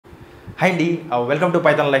Hi Andy, welcome to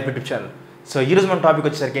Python Life YouTube channel. So ఈరోజు మన topic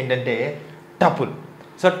వచ్చేసరికి ఏంటంటే టపుల్.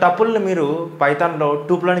 సో టపుల్ని మీరు పైథాన్లో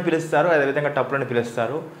టూపుల్ అని పిలుస్తారు, అదేవిధంగా టపుల్ అని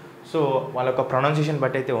పిలుస్తారు. సో వాళ్ళ యొక్క ప్రొనౌన్సియేషన్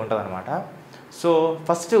బట్టి అయితే ఉంటుంది అనమాట. So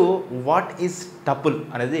first what is tuple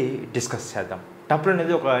అనేది డిస్కస్ చేద్దాం. టపుల్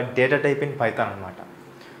అనేది ఒక డేటా టైప్ ఇన్ పైథాన్ అనమాట.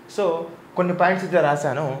 సో కొన్ని పాయింట్స్ అయితే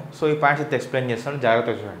రాశాను. సో ఈ పాయింట్స్ అయితే ఎక్స్ప్లెయిన్ చేస్తాను,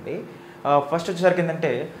 జాగ్రత్తగా చూడండి. ఫస్ట్ వచ్చేసరికి ఏంటంటే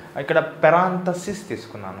ఇక్కడ పెరాంథసిస్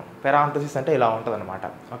తీసుకున్నాను. పెరాంథసిస్ అంటే ఇలా ఉంటుంది అనమాట,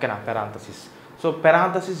 ఓకేనా, పెరాంథసిస్. సో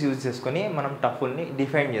పెరాంథసిస్ యూజ్ చేసుకొని మనం టపుల్ని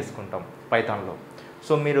డిఫైన్ చేసుకుంటాం పైథాన్లో.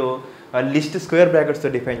 సో మీరు లిస్ట్ స్క్వేర్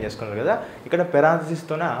బ్రాకెట్స్తో డిఫైన్ చేసుకున్నారు కదా, ఇక్కడ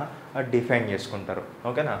పెరాంథసిస్తోన డిఫైన్ చేసుకుంటారు,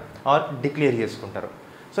 ఓకేనా, ఆర్ డిక్లేర్ చేసుకుంటారు.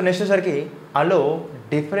 సో నెక్స్ట్ వచ్చేసరికి అలో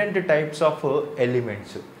different types of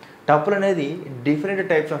elements. Tuple అనేది డిఫరెంట్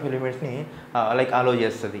టైప్స్ ఆఫ్ ఎలిమెంట్స్ని లైక్ అలో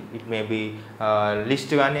చేస్తుంది. ఇట్ మే బీ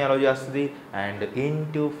లిస్ట్ కానీ అలో చేస్తుంది, and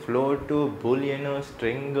into, float, Boolean,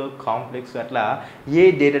 string, complex, అట్లా ఏ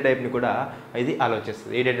డేటా టైప్ని కూడా ఇది అలో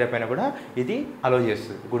చేస్తుంది. ఏ డేటా టైప్ అయినా కూడా ఇది అలో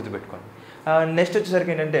చేస్తుంది, గుర్తుపెట్టుకోండి. నెక్స్ట్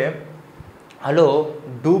వచ్చేసరికి ఏంటంటే అలో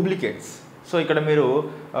డూప్లికేట్స్. సో ఇక్కడ మీరు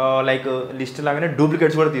లైక్ లిస్ట్ లాగానే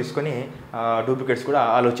డూప్లికేట్స్ కూడా తీసుకొని డూప్లికేట్స్ కూడా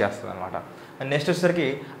అలో చేస్తుంది అనమాట. నెక్స్ట్ వచ్చేసరికి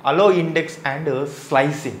అలో ఇండెక్స్ అండ్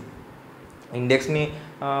స్లైసింగ్. ఇండెక్స్ని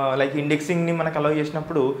లైక్ ఇండెక్సింగ్ని మనకు అలౌ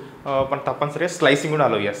చేసినప్పుడు మనం తప్పనిసరిగా స్లైసింగ్ కూడా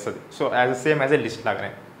అలౌ చేస్తుంది. So same as a list లాగానే.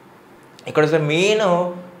 ఇక్కడ సార్ మెయిన్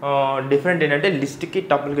డిఫరెంట్ ఏంటంటే లిస్ట్కి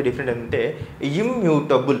టపుల్కి డిఫరెంట్ ఏంటంటే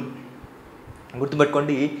ఇమ్యూటబుల్.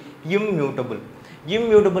 గుర్తుపెట్టుకోండి, ఇమ్యూటబుల్.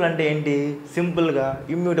 ఇమ్యూటబుల్ అంటే ఏంటి? సింపుల్గా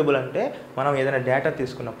ఇమ్యూటబుల్ అంటే మనం ఏదైనా డేటా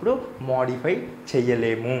తీసుకున్నప్పుడు మాడిఫై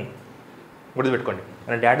చేయలేము. గుర్తుపెట్టుకోండి,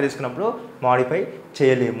 మనం డేటా తీసుకున్నప్పుడు మాడిఫై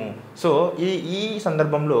చేయలేము. సో ఈ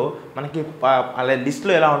సందర్భంలో మనకి అలా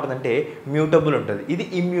లిస్ట్లో ఎలా ఉంటుందంటే మ్యూటబుల్ ఉంటుంది, ఇది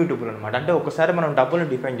ఇమ్యూటబుల్ అనమాట. అంటే ఒకసారి మనం టపుల్ని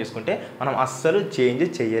డిఫైన్ చేసుకుంటే మనం అస్సలు చేంజ్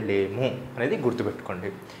చేయలేము అనేది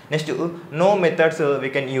గుర్తుపెట్టుకోండి. Next no methods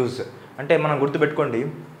we can use. అంటే మనం గుర్తుపెట్టుకోండి,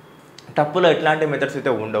 టపుల్లో ఎట్లాంటి మెథడ్స్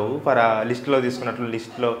అయితే ఉండవు. ఫర్ లిస్ట్లో తీసుకున్నట్లు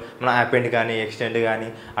లిస్ట్లో మనం అపెండ్ కానీ ఎక్స్టెండ్ కానీ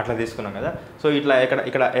అట్లా తీసుకున్నాం కదా. సో ఇట్లా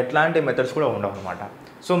ఇక్కడ ఎట్లాంటి మెథడ్స్ కూడా ఉండవు అనమాట.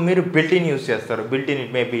 సో మీరు బిల్ట్-ఇన్ యూజ్ చేస్తారు. Built-in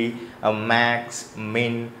it may be max,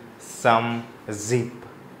 min, some, zip,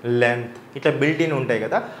 length, ఇట్లా బిల్ట్-ఇన్ ఉంటాయి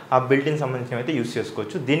కదా. ఆ బిల్ట్-ఇన్ సంబంధించినవి అయితే యూజ్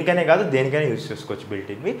చేసుకోవచ్చు. దీనికనే కాదు దేనికైనా యూజ్ చేసుకోవచ్చు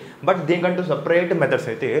బిల్ట్-ఇన్వి. బట్ దీనికంటూ సపరేట్ మెథడ్స్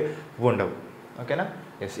అయితే ఉండవు, ఓకేనా.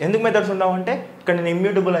 ఎస్, ఎందుకు మెథడ్స్ ఉండవు అంటే ఇక్కడ నేను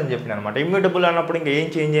ఇమ్యూటబుల్ అని చెప్పిన అనమాట. ఇమ్యూటబుల్ అన్నప్పుడు ఇంకా ఏం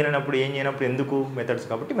చేంజ్ చేయనప్పుడు ఎందుకు మెథడ్స్,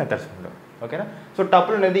 కాబట్టి మెథడ్స్ ఉండవు, ఓకేనా. సో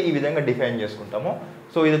టపుల్ అనేది ఈ విధంగా డిఫైన్ చేసుకుంటాము.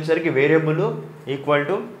 సో ఇది వచ్చేసరికి వేరియబుల్ ఈక్వల్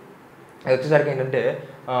టు, ఇది వచ్చేసరికి ఏంటంటే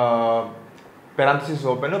parenthesis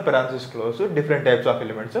open, parenthesis close, different types of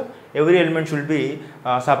elements. Every element should be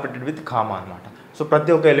separated with comma అనమాట. సో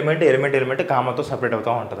ప్రతి ఒక్క ఎలిమెంట్ కామాతో సపరేట్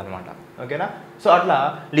అవుతూ ఉంటుంది అనమాట, ఓకేనా. సో అట్లా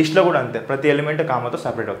లిస్ట్లో కూడా అంతే, ప్రతి ఎలిమెంట్ కామాతో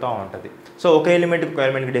సపరేట్ అవుతూ ఉంటుంది. సో ఒక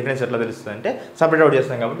ఎలిమెంట్కి డిఫరెన్స్ ఎట్లా తెలుస్తుంది అంటే సపరేట్ అవుట్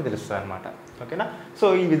చేస్తాం కాబట్టి తెలుస్తుంది అనమాట, ఓకేనా. సో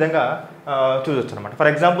ఈ విధంగా చూసొచ్చు అనమాట.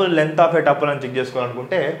 For example length of A tuple అని చెక్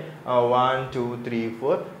చేసుకోవాలనుకుంటే 1 2 3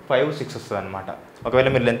 4 5 6 వస్తుంది అనమాట. ఒకవేళ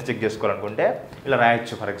మీరు లెంత్ చెక్ చేసుకోవాలనుకుంటే ఇలా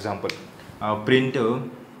రాయొచ్చు. ఫర్ ఎగ్జాంపుల్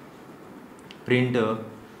ప్రింట్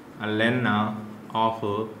లెన్ ఆఫ్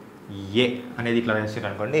ఏ అనేది ఇట్లా రాసారు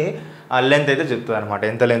అనుకోండి, ఆ లెంత్ అయితే చెప్తుంది అనమాట,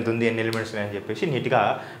 ఎంత లెంత్ ఉంది, ఎన్ని ఎలిమెంట్స్ ఉన్నాయని చెప్పేసి నీట్గా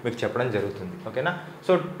మీకు చెప్పడం జరుగుతుంది, ఓకేనా.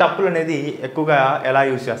 సో టపుల్ అనేది ఎక్కువగా ఎలా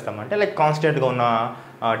యూజ్ చేస్తామంటే లైక్ కాన్స్టెంట్గా ఉన్న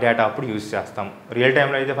డేటా అప్పుడు యూజ్ చేస్తాం. రియల్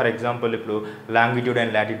టైంలో అయితే ఫర్ ఎగ్జాంపుల్ ఇప్పుడు లాంగిట్యూడ్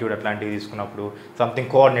అండ్ లాటిట్యూడ్ అట్లాంటివి తీసుకున్నప్పుడు, సంథింగ్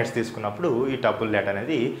కోఆర్డినేట్స్ తీసుకున్నప్పుడు ఈ టపుల్ డేటా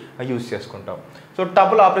అనేది యూజ్ చేసుకుంటాం. సో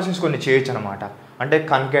టపుల్ ఆపరేషన్స్ కొన్ని చేయొచ్చు అనమాట. అంటే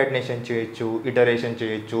కన్కాటినేషన్ చేయొచ్చు, ఇటరేషన్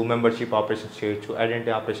చేయొచ్చు, మెంబర్షిప్ ఆపరేషన్స్ చేయొచ్చు,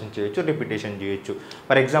 ఐడెంటిటీ ఆపరేషన్ చేయొచ్చు, రిపిటేషన్ చేయొచ్చు.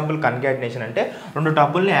 ఫర్ ఎగ్జాంపుల్ కన్కాటినేషన్ అంటే రెండు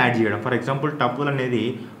టపుల్ని యాడ్ చేయడం. ఫర్ ఎగ్జాంపుల్ టపుల్ అనేది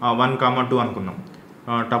 1, 2 అనుకుందాం.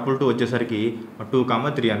 టపుల్ 2 వచ్చేసరికి 2,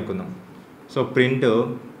 3 అనుకుందాం. So print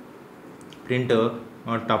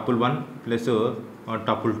tuple 1 plus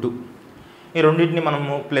tuple 2, ఈ రెండింటిని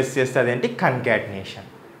మనము ప్లస్ చేస్తే అదేంటి కన్కాటినేషన్.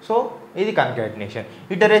 సో ఇది కన్కాటినేషన్.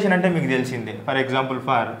 ఇటరేషన్ అంటే మీకు తెలిసిందే. For example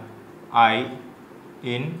for I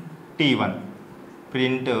in T1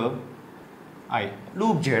 print I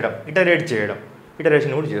loop చేయడం, ఇటరేట్ చేయడం,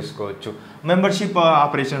 ఇటరేషన్ కూడా చేసుకోవచ్చు. మెంబర్షిప్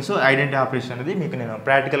ఆపరేషన్స్, ఐడెంటిటీ ఆపరేషన్ అనేది మీకు నేను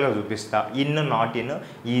ప్రాక్టికల్గా చూపిస్తా. In, not in,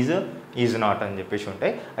 is not అని చెప్పేసి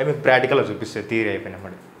ఉంటాయి, అవి మీకు ప్రాక్టికల్గా చూపిస్తాయి, థియరీ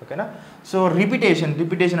అయిపోయినప్పుడు, ఓకేనా. సో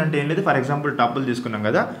రిపిటేషన్ అంటే ఏం లేదు. ఫర్ ఎగ్జాంపుల్ టపుల్ తీసుకున్నాం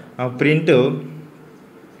కదా, ప్రింట్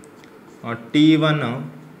T1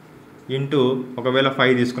 ఇంటూ ఒకవేళ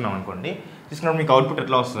 5 తీసుకున్నాం అనుకోండి. తీసుకున్నప్పుడు మీకు అవుట్పుట్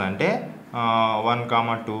ఎట్లా వస్తుంది అంటే 1,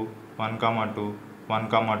 2 1, 2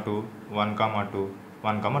 1, 2 1, 2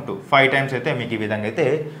 1, 2 5 టైమ్స్ అయితే మీకు ఈ విధంగా అయితే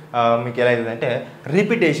మీకు ఎలా అవుతుంది అంటే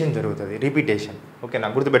రిపిటేషన్ జరుగుతుంది. రిపిటేషన్, ఓకేనా,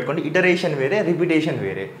 గుర్తుపెట్టుకోండి. ఇటరేషన్ వేరే, రిపిటేషన్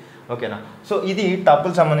వేరే. ఓకేనా. సో ఇది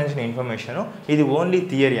టపుల్ సంబంధించిన ఇన్ఫర్మేషన్, ఇది ఓన్లీ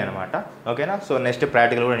థియరీ అనమాట. ఓకేనా. సో నెక్స్ట్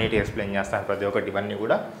ప్రాక్టికల్ కూడా నీట్గా ఎక్స్ప్లెయిన్ చేస్తాను ప్రతి ఒక్కటి ఇవన్నీ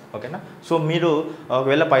కూడా. ఓకేనా. సో మీరు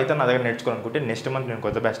ఒకవేళ పైథాన్ నా దగ్గర నేర్చుకోవాలనుకుంటే నెక్స్ట్ మంత్ నేను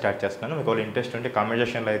కొత్త బ్యాచ్ స్టార్ట్ చేస్తున్నాను. మీకు ఒకవేళ ఇంట్రెస్ట్ ఉంటే కామెంట్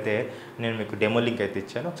సెక్షన్లో అయితే నేను మీకు డెమో లింక్ అయితే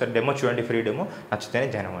ఇచ్చాను. ఒకసారి డెమో చూడండి, ఫ్రీ డెమో, నచ్చితేనే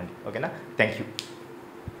జాయిన్ అవ్వండి. ఓకేనా. Thank you.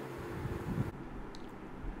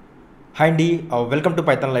 హాయ్ అండి, welcome to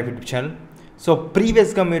Python life YouTube channel. So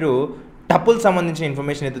ప్రీవియస్గా మీరు టపుల్ సంబంధించిన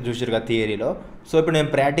ఇన్ఫర్మేషన్ అయితే చూసారు కదా థియరీలో. సో ఇప్పుడు నేను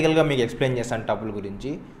ప్రాక్టికల్గా మీకు ఎక్స్ప్లెయిన్ చేస్తాను టపుల్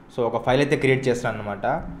గురించి. సో ఒక ఫైల్ అయితే క్రియేట్ చేస్తాను అనమాట.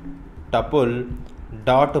 టపుల్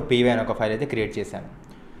 .py అని ఒక ఫైల్ అయితే క్రియేట్ చేశాను.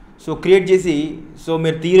 సో క్రియేట్ చేసి, సో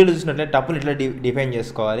మీరు థియరీలో చూసినట్లయితే టపుల్ ఇట్లా డిఫైన్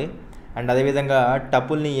చేసుకోవాలి. అండ్ అదేవిధంగా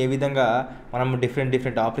టపుల్ని ఏ విధంగా మనం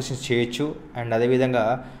డిఫరెంట్ ఆపరేషన్స్ చేయొచ్చు, అండ్ అదేవిధంగా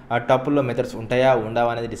ఆ టపుల్లో మెథడ్స్ ఉంటాయా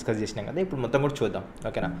ఉండవా అనేది డిస్కస్ చేసినాం కదా. ఇప్పుడు మొత్తం కూడా చూద్దాం.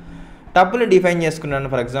 ఓకేనా. టపుల్ని డిఫైన్ చేసుకున్నాను.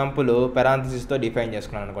 ఫర్ ఎగ్జాంపుల్ పెరాంథసిస్తో డిఫైన్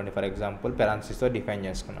చేసుకున్నాను అనుకోండి. ఫర్ ఎగ్జాంపుల్ పెరాంథసిస్తో డిఫైన్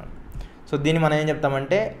చేసుకున్నాను. సో దీన్ని మనం ఏం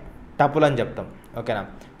చెప్తామంటే టపుల్ అని చెప్తాం. ఓకేనా.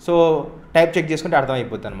 సో టైప్ చెక్ చేసుకుంటే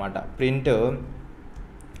అర్థమైపోతుంది అనమాట.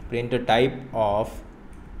 Print type of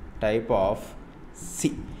C.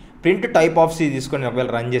 Print type of C తీసుకొని ఒకవేళ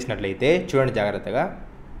రన్ చేసినట్లయితే చూడండి జాగ్రత్తగా.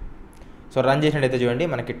 సో రన్ చేసినట్లయితే చూడండి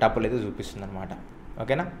మనకి టపుల్ అయితే చూపిస్తుంది అనమాట.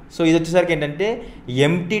 ఓకేనా. సో ఇది వచ్చేసరికి ఏంటంటే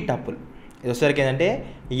ఎంప్టీ టపుల్. ఇది వచ్చేసరికి ఏంటంటే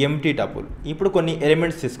ఎంప్టీ టపుల్. ఇప్పుడు కొన్ని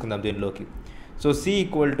ఎలిమెంట్స్ తీసుకుందాం దీనిలోకి. So C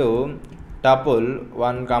equal to tuple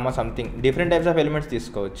 1, something different types of elements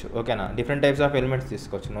తీసుకోవచ్చు. ఓకేనా. డిఫరెంట్ టైప్స్ ఆఫ్ ఎలిమెంట్స్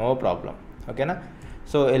తీసుకోవచ్చు, నో ప్రాబ్లం. ఓకేనా.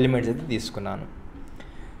 సో ఎలిమెంట్స్ అయితే తీసుకున్నాను.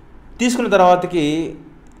 తీసుకున్న తర్వాతకి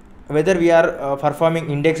వెదర్ వీఆర్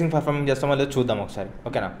ఇండెక్సింగ్ పర్ఫార్మింగ్ చేస్తామో లేదో చూద్దాం ఒకసారి.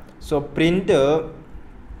 ఓకేనా. So print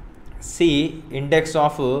C index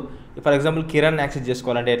of, for example Kiran access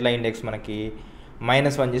చేసుకోవాలంటే ఎట్లా ఇండెక్స్ మనకి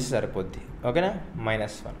 -1 చేస్తే సరిపోద్ది. ఓకేనా.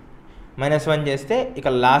 -1 చేస్తే ఇక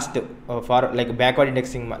last like backward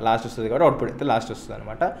indexing last వస్తుంది కాబట్టి అవుట్పుట్ అయితే లాస్ట్ వస్తుంది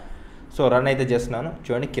అనమాట. సో రన్ అయితే చేస్తున్నాను.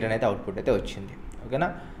 చూడండి కిరణ్ అయితే అవుట్పుట్ అయితే వచ్చింది. ఓకేనా.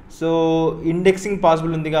 సో ఇండెక్సింగ్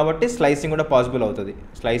పాసిబుల్ ఉంది కాబట్టి స్లైసింగ్ కూడా పాసిబుల్ అవుతుంది.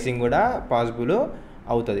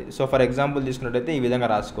 సో ఫర్ ఎగ్జాంపుల్ తీసుకున్నట్టయితే ఈ విధంగా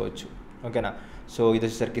రాసుకోవచ్చు. ఓకేనా. సో ఇది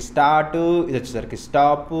వచ్చేసరికి స్టార్ట్, ఇది వచ్చేసరికి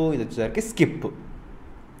స్టాప్, ఇది వచ్చేసరికి స్కిప్.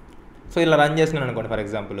 సో ఇలా రన్ చేస్తున్నాను అనుకోండి ఫర్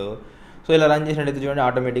ఎగ్జాంపుల్. సో ఇలా రన్ చేసినట్టయితే చూడండి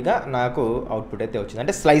ఆటోమేటిక్గా నాకు అవుట్పుట్ అయితే వచ్చింది.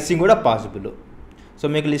 అంటే స్లైసింగ్ కూడా పాసిబుల్. సో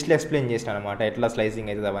మీకు లిస్ట్లో ఎక్స్ప్లెయిన్ చేసినాను అనమాట ఎట్లా స్లైసింగ్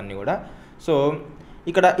అవుతుంది అవన్నీ కూడా. సో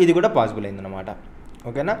ఇక్కడ ఇది కూడా పాసిబుల్ అయిందనమాట.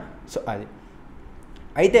 ఓకేనా. సో అది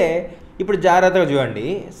అయితే ఇప్పుడు జాగ్రత్తగా చూడండి.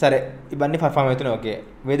 సరే ఇవన్నీ పర్ఫామ్ అవుతున్నాయి. ఓకే,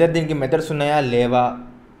 వెదర్ దీనికి మెథడ్స్ ఉన్నాయా లేవా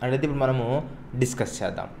అనేది ఇప్పుడు మనము డిస్కస్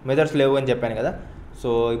చేద్దాం. మెథడ్స్ లేవు అని చెప్పాను కదా. సో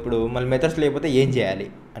ఇప్పుడు మళ్ళీ మెథడ్స్ లేకపోతే ఏం చేయాలి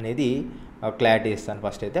అనేది క్లారిటీ ఇస్తాను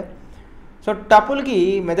ఫస్ట్ అయితే. సో టపుల్కి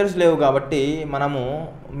మెథడ్స్ లేవు కాబట్టి మనము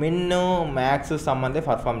మిన్, మ్యాక్స్, సమ్ అనేది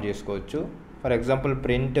పర్ఫామ్ చేసుకోవచ్చు. For example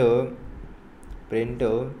print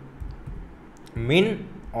min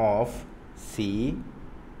of C,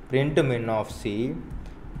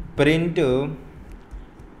 print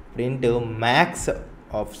max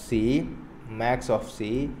of C,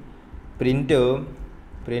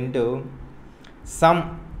 print some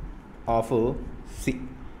of C.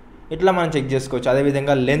 ఇట్లా మనం చెక్ చేసుకోవచ్చు.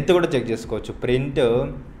 అదేవిధంగా లెంత్ కూడా చెక్ చేసుకోవచ్చు. Print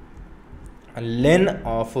లెన్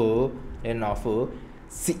of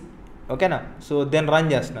C. ఓకేనా. సో దెన్ రన్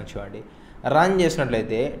చేస్తున్నాను చూడండి. రన్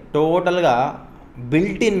చేసినట్లయితే టోటల్గా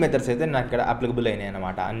బిల్ట్ ఇన్ మెథడ్స్ అయితే నాకు ఇక్కడ అప్లికబుల్ అయినాయి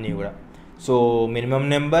అన్నమాట అన్నీ కూడా. So minimum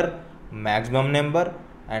number, maximum number,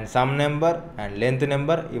 and some number, and length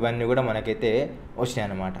number, ఇవన్నీ కూడా మనకైతే వచ్చినాయి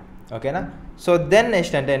అన్నమాట. ఓకేనా. సో దెన్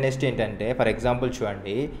నెక్స్ట్ ఏంటంటే ఫర్ ఎగ్జాంపుల్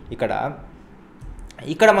చూడండి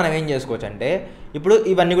ఇక్కడ మనం ఏం చేసుకోవచ్చు అంటే ఇప్పుడు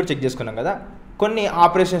ఇవన్నీ కూడా చెక్ చేసుకున్నాం కదా. కొన్ని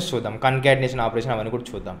ఆపరేషన్స్ చూద్దాం, కన్కాటినేషన్ ఆపరేషన్ అవన్నీ కూడా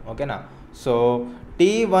చూద్దాం. ఓకేనా. So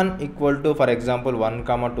T1 equal to for example 1,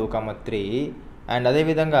 2, 3 and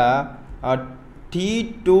అదేవిధంగా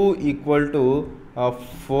T2 ఈక్వల్ టు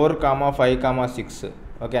 4, 5, 6.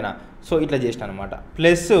 ఓకేనా. సో ఇట్లా చేసిన అనమాట.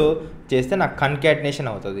 ప్లస్ చేస్తే నాకు కన్కాటినేషన్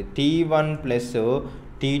అవుతుంది. T1 ప్లస్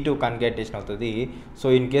T2 కన్కాటినేషన్ అవుతుంది. సో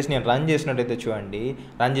ఇన్ కేస్ నేను రన్ చేసినట్టయితే చూడండి,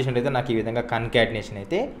 నాకు ఈ విధంగా కన్కాటినేషన్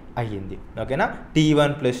అయితే అయ్యింది. ఓకేనా.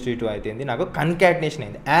 T1 ప్లస్ T2 అయితే నాకు కన్కాటినేషన్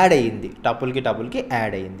అయింది, యాడ్ అయ్యింది, టపుల్కి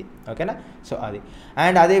యాడ్ అయ్యింది. ఓకేనా. సో అది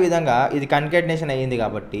అండ్ అదేవిధంగా ఇది కన్కాటినేషన్ అయ్యింది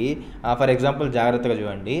కాబట్టి ఫర్ ఎగ్జాంపుల్ జాగ్రత్తగా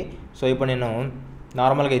చూడండి. సో ఇప్పుడు నేను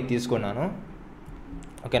నార్మల్గా ఇది తీసుకున్నాను.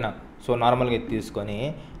 ఓకేనా. సో నార్మల్గా ఇది తీసుకొని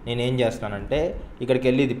నేను ఏం చేస్తానంటే ఇక్కడికి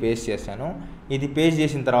వెళ్ళి ఇది పేస్ట్ చేశాను. ఇది పేస్ట్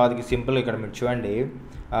చేసిన తర్వాతకి సింపుల్గా ఇక్కడ మీరు చూడండి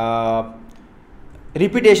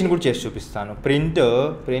రిపిటేషన్ కూడా చేసి చూపిస్తాను.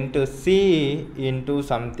 Print C into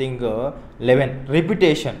something 11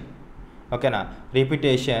 repetition. ఓకేనా.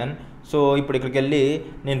 రిపిటేషన్. సో ఇప్పుడు ఇక్కడికి వెళ్ళి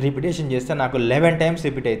నేను రిపిటేషన్ చేస్తే నాకు 11 టైమ్స్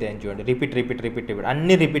రిపీట్ అవుతాయని చూడండి. రిపీట్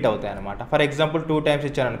అన్నీ రిపీట్ అవుతాయి అనమాట. ఫర్ ఎగ్జాంపుల్ 2 టైమ్స్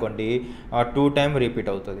ఇచ్చాను అనుకోండి, 2 టైమ్ రిపీట్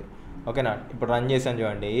అవుతుంది. ఓకేనా. ఇప్పుడు రన్ చేసాను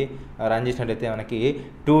చూడండి, రన్ చేసినట్టయితే మనకి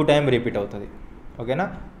 2 టైమ్ రిపీట్ అవుతుంది. ఓకేనా,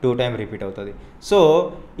 2 టైమ్ రిపీట్ అవుతుంది. సో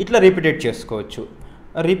ఇట్లా రిపీటెడ్ చేసుకోవచ్చు.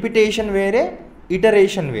 రిపిటేషన్ వేరే,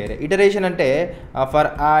 ఇటరేషన్ వేరే. ఇటరేషన్ అంటే for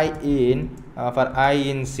I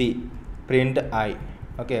in C print I.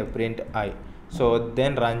 Okay, print I. So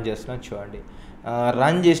then run చేస్తున్నాను చూడండి.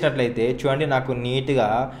 రన్ చేసినట్లయితే చూడండి నాకు నీట్గా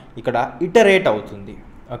ఇక్కడ ఇటరేట్ అవుతుంది.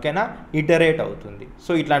 ఓకేనా, ఇటరేట్ అవుతుంది.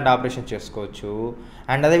 సో ఇట్లాంటి ఆపరేషన్ చేసుకోవచ్చు.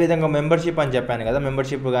 అండ్ అదేవిధంగా మెంబర్షిప్ అని చెప్పాను కదా,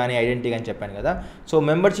 మెంబర్షిప్ కానీ ఐడెంటిటీ అని చెప్పాను కదా. సో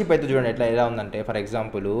మెంబర్షిప్ అయితే చూడండి ఎలా ఉందంటే, for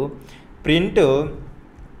example print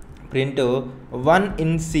 1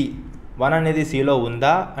 in C, 1 అనేది సిలో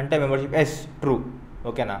ఉందా అంటే మెంబర్షిప్ ఎస్ ట్రూ.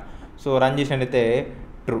 ఓకేనా, సో రన్ చేసినట్టయితే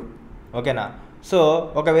ట్రూ. ఓకేనా, సో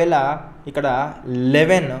ఒకవేళ ఇక్కడ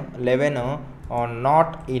 11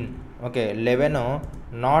 not in, okay 11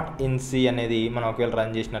 not in C అనేది మనం ఒకవేళ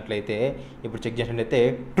రన్ చేసినట్లయితే, ఇప్పుడు చెక్ చేసినట్లయితే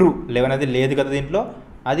ట్రూ. 11 అనేది లేదు కదా దీంట్లో,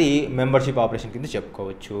 అది మెంబర్షిప్ ఆపరేషన్ కింద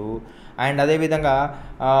చెప్పుకోవచ్చు. అండ్ అదేవిధంగా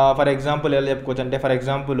ఫర్ ఎగ్జాంపుల్ ఎలా చెప్పుకోవచ్చు అంటే, ఫర్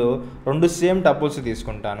ఎగ్జాంపుల్ 2 సేమ్ టపుల్స్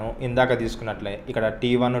తీసుకుంటాను. ఇందాక తీసుకున్నట్లే ఇక్కడ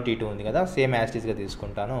T1 T2 ఉంది కదా, సేమ్ యాస్టీస్గా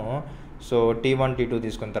తీసుకుంటాను. సో T1 T2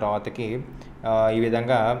 తీసుకున్న తర్వాతకి ఈ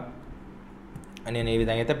విధంగా నేను ఈ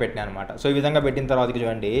విధంగా అయితే పెట్టాను అనమాట. సో ఈ విధంగా పెట్టిన తర్వాతకి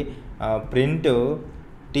చూడండి ప్రింట్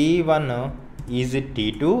T1 ఈజ్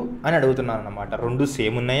T2 అని అడుగుతున్నాను అనమాట. 2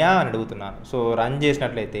 సేమ్ ఉన్నాయా అని అడుగుతున్నాను. సో రన్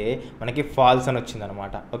చేసినట్లయితే మనకి ఫాల్స్ అని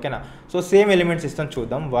వచ్చిందనమాట. ఓకేనా, సో సేమ్ ఎలిమెంట్స్ ఇస్తాం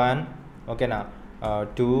చూద్దాం. 1, ఓకేనా,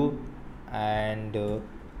 2 అండ్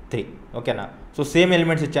 3. ఓకేనా, సో సేమ్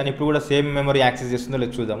ఎలిమెంట్స్ ఇచ్చాను. ఇప్పుడు కూడా సేమ్ మెమరీ యాక్సెస్ చేస్తుందో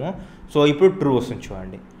లేదు చూద్దాము. సో ఇప్పుడు ట్రూ వస్తుంది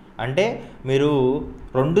చూడండి. అంటే మీరు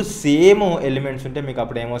 2 సేమ్ ఎలిమెంట్స్ ఉంటే మీకు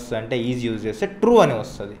అప్పుడు ఏమొస్తుంది అంటే, ఈజీ యూజ్ చేస్తే ట్రూ అని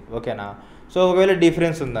వస్తుంది. ఓకేనా, సో ఒకవేళ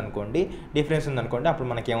డిఫరెన్స్ ఉందనుకోండి అప్పుడు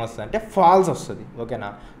మనకి ఏమొస్తుంది అంటే ఫాల్స్ వస్తుంది. ఓకేనా,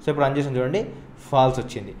 సో ఇప్పుడు రన్ చేసిన చూడండి ఫాల్స్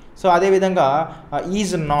వచ్చింది. సో అదేవిధంగా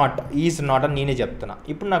ఈజ్ నాట్ అని నేనే చెప్తున్నా,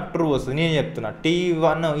 ఇప్పుడు నాకు ట్రూ వస్తుంది. నేనే చెప్తున్నా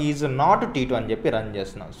T1 ఈజ్ నాట్ T2 అని చెప్పి రన్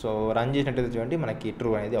చేస్తున్నాను. సో రన్ చేసినట్టయితే చూడండి మనకి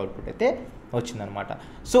ట్రూ అనేది అవుట్పుట్ అయితే వచ్చిందనమాట.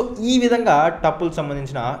 సో ఈ విధంగా టపుల్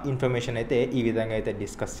సంబంధించిన ఇన్ఫర్మేషన్ అయితే ఈ విధంగా అయితే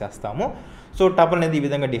డిస్కస్ చేస్తాము. సో టపుల్ అనేది ఈ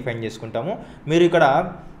విధంగా డిఫైన్ చేసుకుంటాము. మీరు ఇక్కడ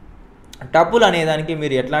టపుల్ అనేదానికి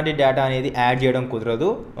మీరు ఎట్లాంటి డేటా అనేది యాడ్ చేయడం కుదరదు.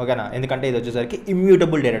 ఓకేనా, ఎందుకంటే ఇది వచ్చేసరికి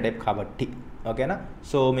ఇమ్యూటబుల్ డేటా టైప్ కాబట్టి. ఓకేనా,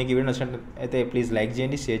 సో మీకు ఈ వీడియో నచ్చినట్లయితే ప్లీజ్ లైక్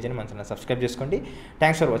చేయండి, షేర్ చేయండి, మన ఛానల్ సబ్స్క్రైబ్ చేసుకోండి.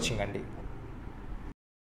 థ్యాంక్స్ ఫర్ వాచింగ్ అండి.